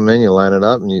storms come in, you line it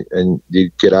up, and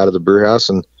you get out of the brew house,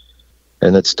 and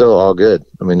it's still all good.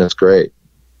 I mean, that's great.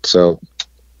 So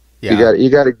you got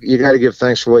to give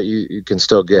thanks for what you can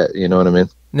still get. You know what I mean?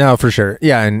 No, for sure.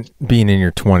 Yeah, and being in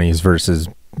your 20s versus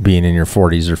being in your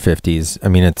 40s or 50s, I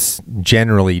mean, it's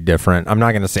generally different. I'm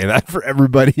not going to say that for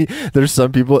everybody. There's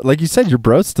some people, like you said, your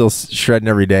bro's still shredding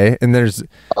every day, and there's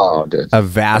a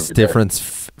vast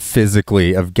difference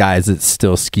physically of guys that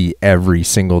still ski every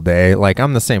single day. Like,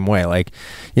 I'm the same way. Like,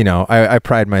 you know, I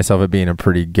pride myself at being a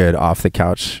pretty good off the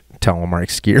couch Telemark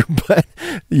skier, but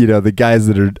you know, the guys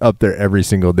that are up there every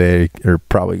single day are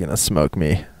probably going to smoke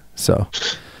me. So,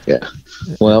 yeah.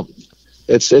 Well,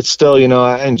 it's still, you know,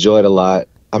 I enjoyed a lot.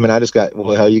 I mean, I just got,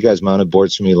 well, you guys mounted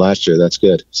boards for me last year. That's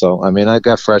good. So, I mean, I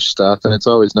got fresh stuff, and it's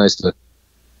always nice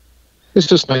it's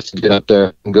just nice to get up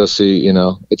there and go see, you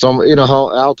know, it's almost, you know, how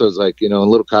Alta's like, you know,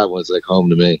 and Little Cottonwood's like home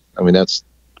to me. I mean, that's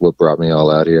what brought me all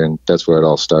out here, and that's where it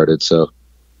all started. So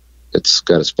it's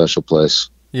got a special place.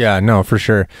 Yeah, no, for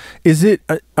sure. Is it,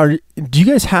 do you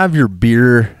guys have your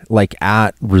beer like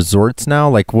at resorts now?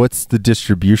 Like, what's the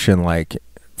distribution like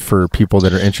for people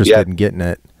that are interested in getting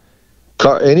it?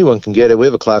 Anyone can get it. We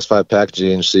have a Class 5 packaging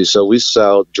agency, so we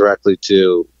sell directly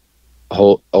to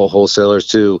wholesalers.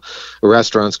 To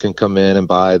restaurants can come in and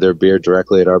buy their beer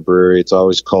directly at our brewery. It's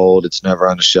always cold. It's never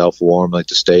on the shelf warm like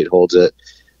the state holds it.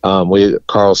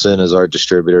 Carlson is our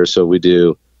distributor, so we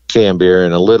do canned beer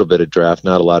and a little bit of draft,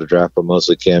 not a lot of draft, but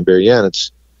mostly canned beer. Yeah, and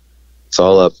it's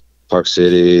all up Park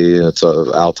City. It's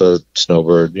Alta,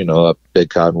 Snowbird, you know, up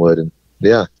Big Cottonwood, and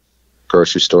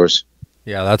grocery stores.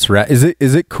 Yeah, that's right. Is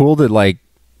it cool to like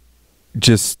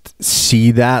just see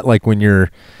that, like when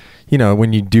you're, you know,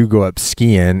 when you do go up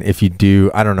skiing, if you do,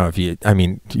 I don't know if you, I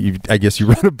mean, I guess you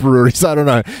run a brewery, so I don't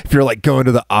know if you're like going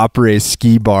to the Opry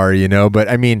ski bar, you know, but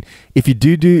I mean, if you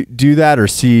do that or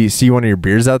see one of your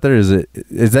beers out there, is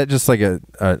that just like an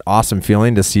awesome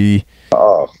feeling to see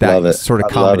that sort of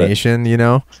combination, you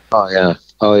know? Oh yeah,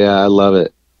 I love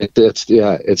it.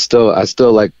 I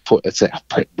still like, it's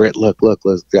Britt, look,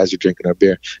 those guys are drinking our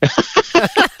beer.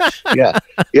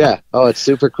 yeah. Oh, it's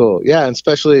super cool. Yeah. And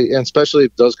especially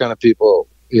those kind of people,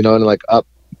 you know, and like I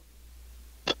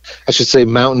should say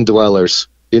mountain dwellers,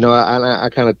 you know, I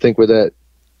kind of think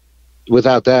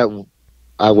without that,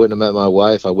 I wouldn't have met my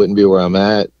wife. I wouldn't be where I'm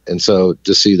at. And so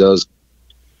to see those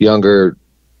younger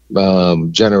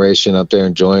generation up there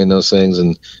enjoying those things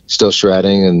and still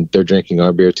shredding, and they're drinking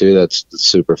our beer too, that's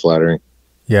super flattering.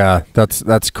 Yeah,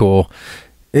 that's cool.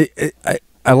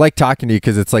 I like talking to you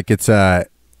because it's like it's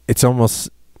almost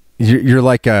you're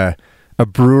like a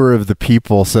brewer of the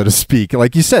people, so to speak.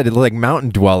 Like you said, like mountain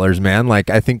dwellers, man. Like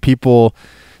I think people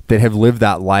that have lived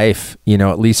that life, you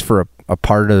know, at least for a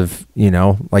part of, you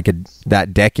know, like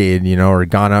that decade, you know, or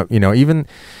gone up, you know, even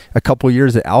a couple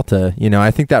years at Alta, you know,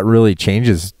 I think that really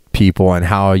changes people and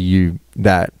how your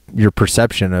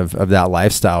perception of that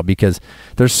lifestyle, because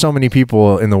there's so many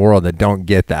people in the world that don't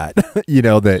get that, you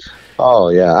know, that. Oh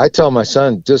yeah. I tell my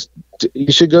son,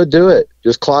 you should go do it.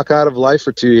 Just clock out of life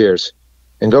for 2 years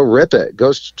and go rip it.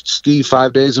 Go ski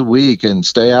 5 days a week and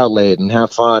stay out late and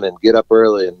have fun and get up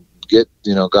early and get,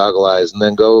 you know, goggle eyes, and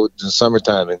then go in the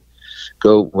summertime and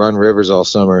go run rivers all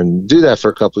summer and do that for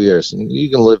a couple of years. And you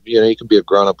can live, you know, you can be a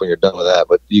grown up when you're done with that,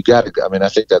 but you got to, I mean, I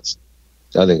think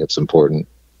it's important.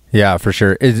 Yeah, for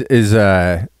sure.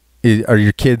 Are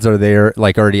your kids, are they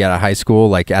like already out of high school,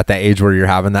 like at that age where you're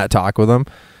having that talk with them?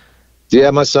 Yeah.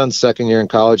 My son's second year in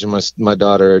college, and my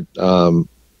daughter,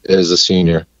 is a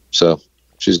senior. So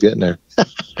she's getting there.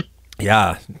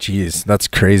 Yeah. Geez. That's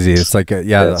crazy. It's like,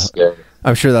 That's scary.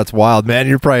 I'm sure that's wild, man.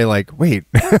 You're probably like, wait,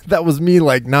 that was me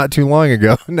like not too long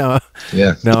ago. No.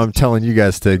 Yeah. Now I'm telling you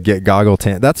guys to get goggle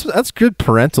tan. That's good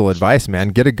parental advice, man.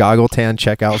 Get a goggle tan,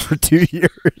 check out for 2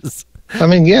 years. I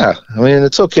mean, yeah. I mean,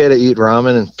 it's okay to eat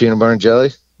ramen and peanut butter and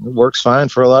jelly. It works fine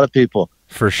for a lot of people.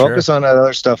 For sure. Focus on that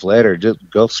other stuff later. Just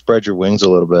go spread your wings a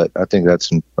little bit. I think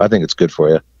it's good for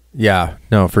you. Yeah,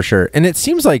 no, for sure. And it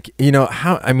seems like, you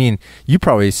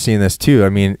probably seen this too. I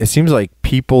mean, it seems like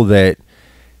people that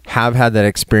have had that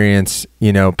experience,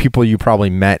 people you probably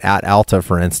met at Alta,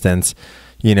 for instance,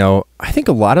 I think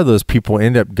a lot of those people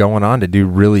end up going on to do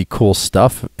really cool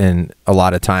stuff. And a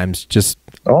lot of times just,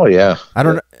 oh yeah, I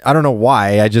don't know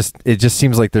why. It just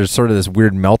seems like there's sort of this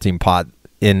weird melting pot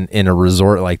in a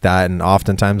resort like that. And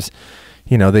oftentimes,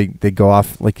 they go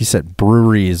off, like you said,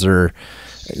 breweries or,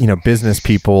 business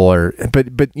people but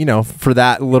for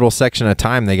that little section of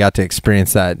time, they got to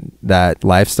experience that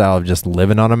lifestyle of just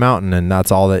living on a mountain. And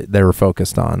that's all that they were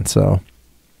focused on. So,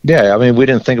 yeah, I mean, we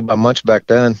didn't think about much back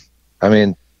then. I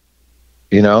mean,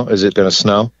 is it going to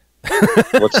snow?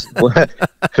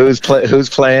 Who's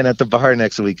playing at the bar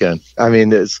next weekend? I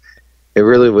mean, it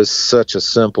really was such a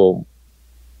simple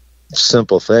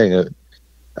thing.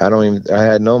 I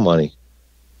had no money.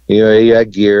 You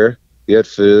had gear, you had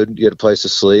food, you had a place to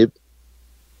sleep.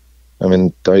 I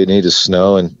mean, all you need is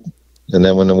snow, and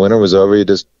then when the winter was over, you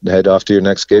just head off to your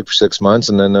next gig for 6 months,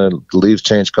 and then the leaves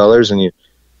change colors, and you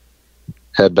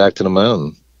head back to the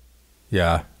mountain.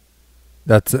 Yeah.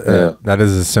 That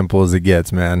is as simple as it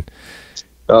gets, man.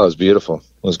 Oh, it was beautiful.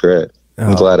 It was great.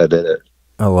 I'm glad I did it.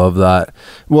 I love that.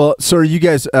 Well, so are you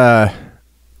guys,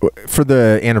 for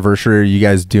the anniversary, are you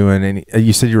guys doing any,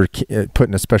 you said you were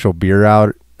putting a special beer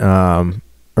out,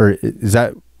 or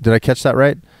did I catch that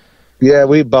right? Yeah,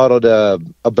 we bottled a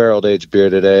barreled aged beer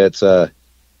today. It's a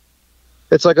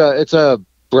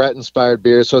Brett inspired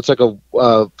beer, so it's like a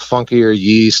funkier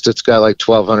yeast. It's got like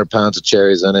 1,200 pounds of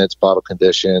cherries in it. It's bottle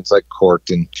conditioned. It's like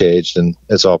corked and caged, and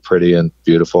it's all pretty and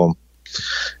beautiful.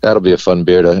 That'll be a fun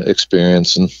beer to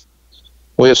experience, and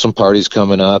we have some parties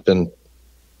coming up, and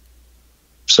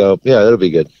so yeah, it'll be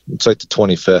good. It's like the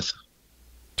 25th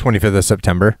of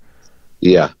September.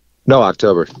 Yeah, no,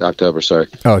 October. Sorry.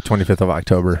 Oh, 25th of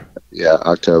October. Yeah,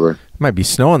 October. Might be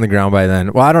snow on the ground by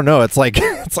then. Well, I don't know. It's like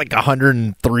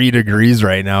 103 degrees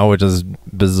right now, which is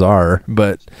bizarre.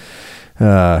 But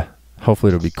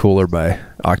hopefully it'll be cooler by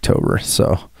October.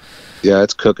 So yeah,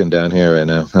 it's cooking down here right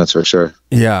now. That's for sure.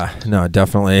 Yeah, no,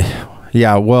 definitely.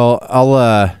 Yeah, well,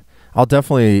 I'll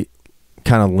definitely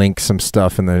kind of link some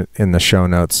stuff in the show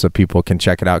notes so people can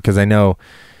check it out, because I know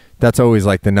that's always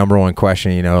like the number one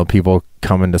question. People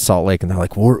come into Salt Lake and they're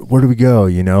like, where do we go?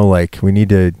 Like we need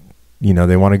to.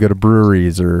 They want to go to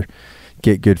breweries or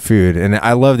get good food. And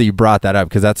I love that you brought that up,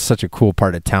 because that's such a cool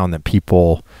part of town that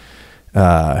people,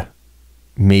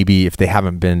 maybe if they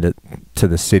haven't been to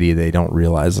the city, they don't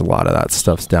realize a lot of that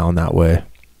stuff's down that way.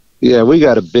 Yeah, we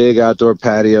got a big outdoor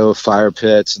patio, fire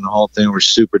pits, and the whole thing. We're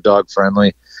super dog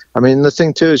friendly. I mean, the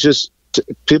thing too is just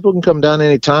people can come down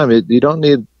anytime. You don't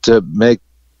need to make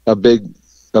a big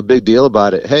deal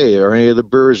about it. Hey, are any of the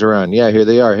brewers around? Yeah, here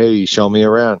they are. Hey, you show me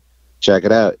around. Check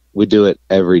it out. We do it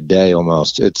every day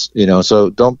almost. It's, so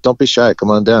don't be shy.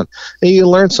 Come on down. And you can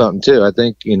learn something too. I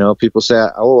think, people say,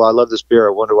 oh, I love this beer.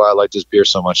 I wonder why I like this beer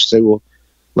so much. I say, well,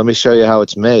 let me show you how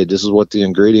it's made. This is what the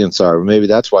ingredients are. Maybe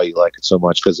that's why you like it so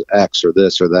much, because X or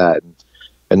this or that.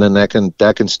 And then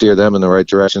that can steer them in the right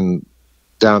direction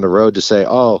down the road to say,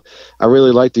 oh, I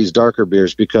really like these darker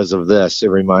beers because of this. It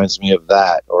reminds me of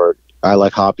that. Or I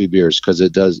like hoppy beers because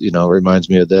it does, reminds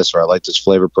me of this, or I like this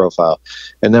flavor profile.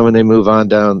 And then when they move on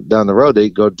down the road, they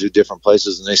go to different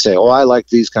places and they say, oh, I like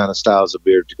these kind of styles of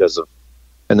beer because of,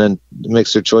 and then it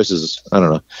makes their choices, I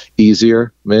don't know,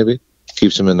 easier, maybe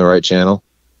keeps them in the right channel.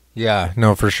 Yeah,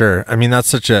 no, for sure. I mean, it's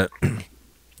such a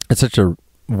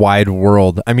wide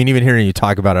world. I mean, even hearing you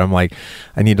talk about it, I'm like,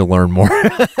 I need to learn more.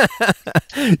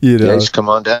 Yeah, just come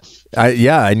on down.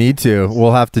 I need to.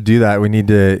 We'll have to do that. We need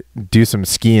to do some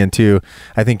skiing too.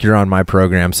 I think you're on my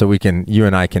program, so you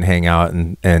and I can hang out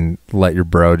and let your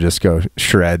bro just go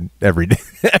shred every day,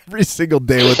 every single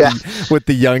day with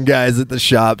the young guys at the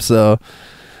shop. So,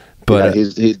 but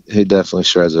yeah, he definitely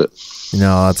shreds it.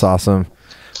 No, that's awesome.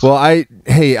 Well, I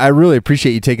really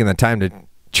appreciate you taking the time to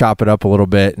chop it up a little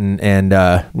bit, and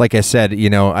like I said,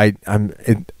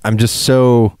 I'm just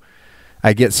so,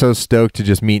 I get so stoked to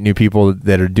just meet new people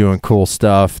that are doing cool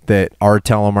stuff, that are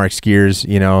Telemark skiers.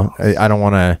 I don't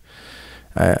want to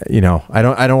I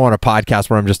don't want a podcast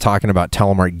where I'm just talking about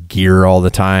Telemark gear all the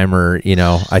time, or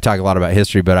I talk a lot about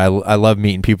history, but I love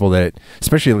meeting people that,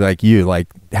 especially like you, like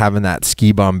having that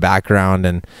ski bum background,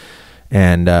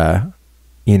 and I'm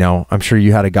sure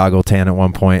you had a goggle tan at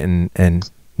one point,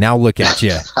 and Now look at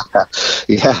you.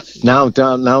 Yeah. Now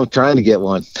I'm trying to get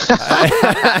one.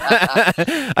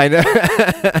 I know.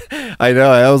 I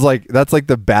know. I was like, that's like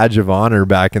the badge of honor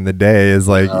back in the day, is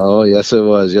like. Oh, yes, it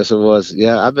was. Yes, it was.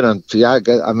 Yeah. I've been on,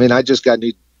 I just got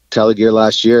new tele gear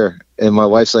last year, and my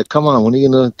wife's like, come on, when are you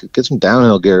going to get some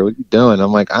downhill gear? What are you doing?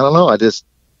 I'm like, I don't know. I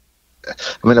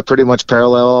pretty much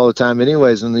parallel all the time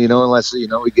anyways. And, unless, we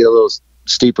get a little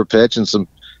steeper pitch and some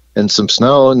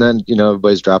snow, and then,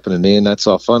 everybody's dropping a knee, and that's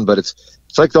all fun. But it's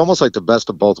like almost like the best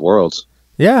of both worlds.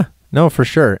 Yeah, no, for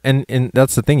sure. And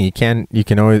that's the thing. You can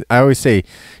always, I always say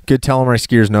good Telemark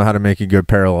skiers know how to make a good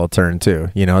parallel turn too.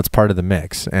 It's part of the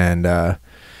mix. And, and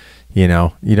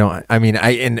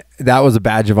that was a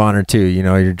badge of honor too.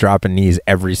 You're dropping knees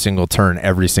every single turn,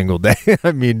 every single day.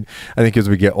 I mean, I think as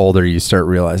we get older, you start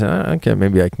realizing, okay,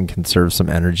 maybe I can conserve some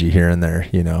energy here and there,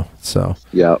 so.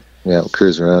 Yeah.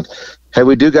 Cruise around. Hey,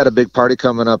 we do got a big party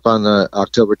coming up on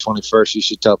October 21st. You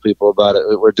should tell people about it.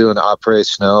 We're doing Après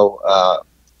Snow.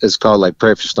 It's called like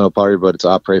Pray for Snow Party, but it's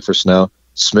Après for Snow.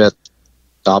 Smith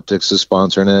Optics is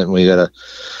sponsoring it, and we got a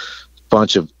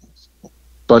bunch of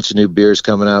new beers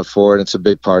coming out for it. It's a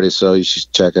big party, so you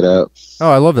should check it out.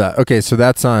 Oh, I love that. Okay, so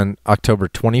that's on October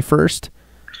 21st?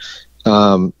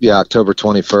 Yeah, October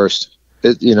 21st.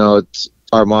 It's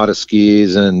Armada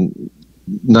Skis and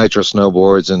Nitro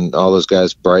Snowboards and all those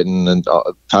guys, Brighton and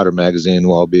Powder Magazine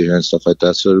will all be here and stuff like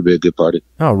that, so it'll be a good party.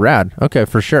 Oh, rad. Okay,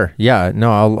 for sure. Yeah,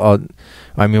 no,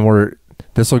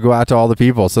 this will go out to all the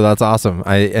people, so that's awesome.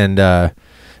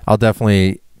 I'll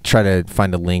definitely try to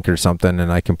find a link or something,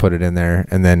 and I can put it in there.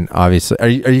 And then obviously, are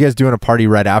you guys doing a party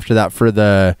right after that for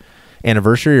the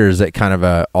anniversary, or is it kind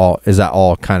of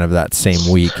all kind of that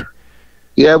same week?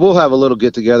 Yeah, we'll have a little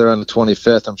get together on the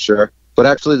 25th, I'm sure. But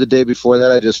actually, the day before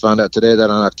that, I just found out today that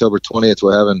on October 20th,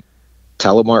 we're having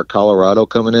Telemark, Colorado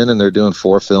coming in, and they're doing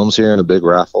 4 films here and a big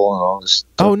raffle and all this stuff.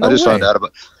 Oh, no way. I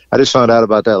just found out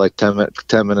about that like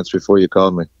 10 minutes before you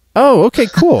called me. Oh, okay,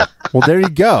 cool. Well, there you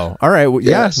go. All right. Well,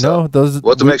 those.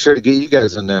 We'll have to make sure to get you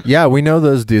guys in there. Yeah, we know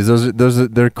those dudes.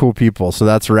 They're cool people. So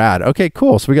that's rad. Okay,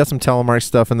 cool. So we got some Telemark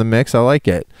stuff in the mix. I like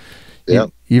it. Yeah.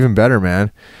 Even better,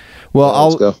 man. Well,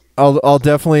 let's go. I'll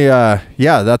definitely.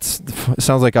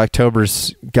 Sounds like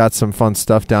October's got some fun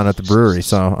stuff down at the brewery.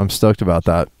 So I'm stoked about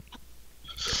that.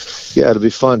 Yeah, it'll be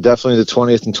fun. Definitely the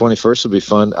 20th and 21st will be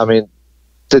fun. I mean,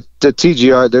 the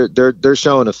TGR they're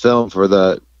showing a film for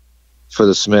the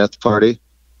Smith party,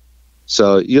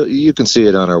 so you can see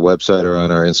it on our website or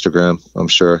on our Instagram, I'm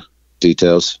sure.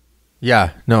 Details.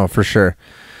 Yeah, no, for sure.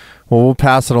 Well, we'll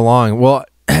pass it along. Well,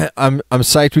 I'm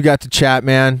psyched we got to chat,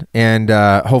 man, and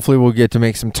hopefully we'll get to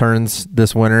make some turns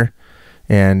this winter.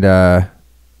 And I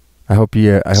hope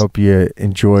you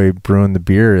enjoy brewing the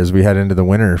beer as we head into the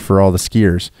winter for all the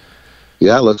skiers.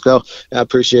 Yeah, let's go. I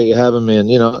appreciate you having me. And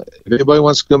if anybody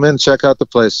wants to come in and check out the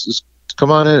place, just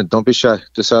come on in. Don't be shy.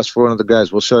 Just ask for one of the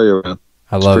guys. We'll show you around.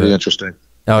 It's pretty interesting.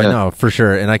 Oh, yeah. No, for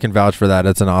sure. And I can vouch for that.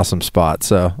 It's an awesome spot.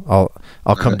 So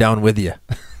I'll come down with you.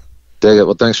 Dig it.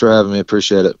 Well, thanks for having me.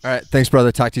 Appreciate it. All right. Thanks,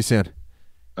 brother. Talk to you soon.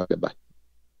 Okay, bye.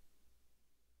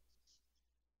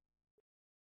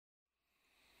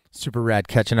 Super rad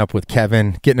catching up with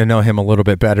Kevin, getting to know him a little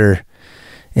bit better.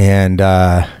 And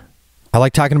I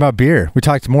like talking about beer. We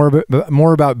talked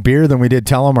more about beer than we did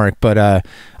Telemark, but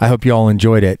I hope you all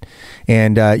enjoyed it.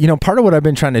 And part of what I've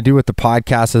been trying to do with the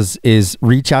podcast is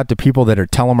reach out to people that are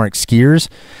Telemark skiers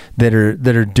that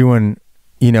are doing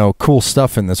cool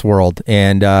stuff in this world.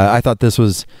 And I thought this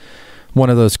was one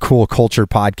of those cool culture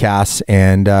podcasts,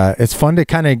 and it's fun to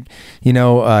kind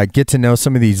of get to know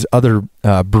some of these other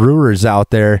brewers out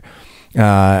there.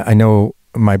 I know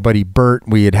my buddy Bert,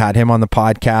 we had him on the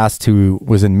podcast, who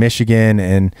was in Michigan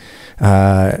and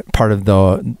part of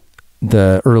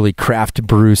the early craft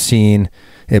brew scene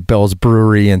at Bell's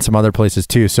Brewery and some other places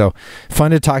too. So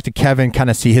fun to talk to Kevin, kind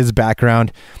of see his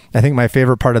background. I think my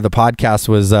favorite part of the podcast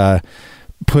was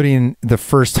putting the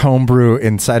first homebrew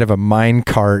inside of a mine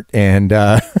cart and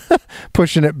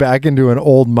pushing it back into an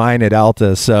old mine at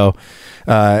Alta. So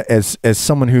as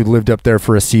someone who lived up there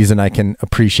for a season, I can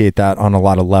appreciate that on a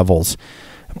lot of levels.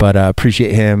 But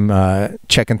appreciate him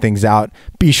checking things out.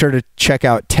 Be sure to check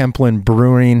out Templin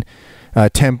Brewing,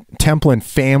 Templin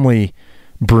Family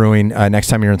Brewing next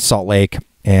time you're in Salt Lake,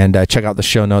 and check out the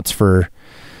show notes for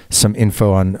some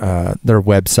info on their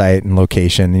website and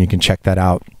location, and you can check that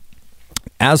out.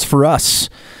 As for us,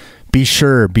 be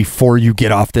sure before you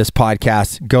get off this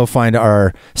podcast, go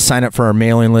sign up for our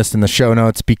mailing list in the show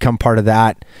notes, become part of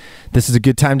that. This is a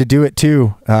good time to do it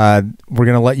too. We're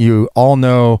going to let you all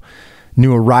know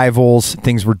new arrivals,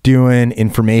 things we're doing,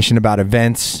 information about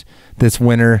events this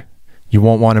winter. You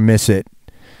won't want to miss it.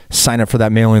 sign up for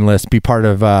that mailing list, be part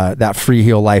of that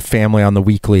Freeheel Life family on the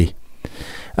weekly.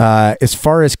 As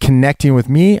far as connecting with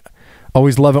me,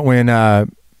 always love it when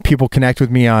people connect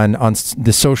with me on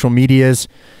the social medias.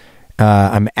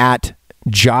 I'm at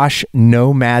Josh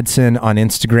Nomadson on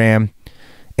Instagram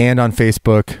and on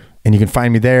Facebook, and you can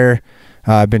find me there.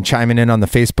 I've been chiming in on the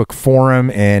Facebook forum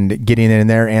and getting in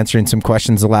there, answering some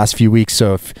questions the last few weeks.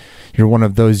 So if you're one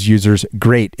of those users,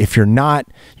 great. If you're not,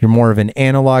 you're more of an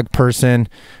analog person,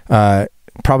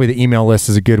 probably the email list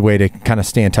is a good way to kind of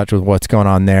stay in touch with what's going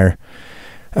on there.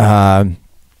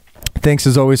 Thanks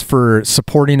as always for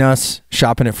supporting us,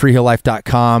 shopping at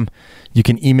freeheellife.com. You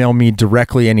can email me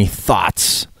directly any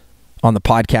thoughts on the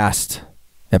podcast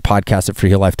at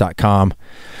podcast@freeheellife.com.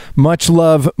 Much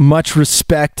love, much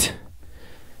respect.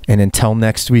 And until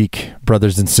next week,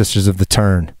 brothers and sisters of the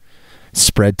turn,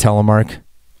 spread Telemark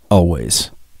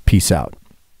always. Peace out.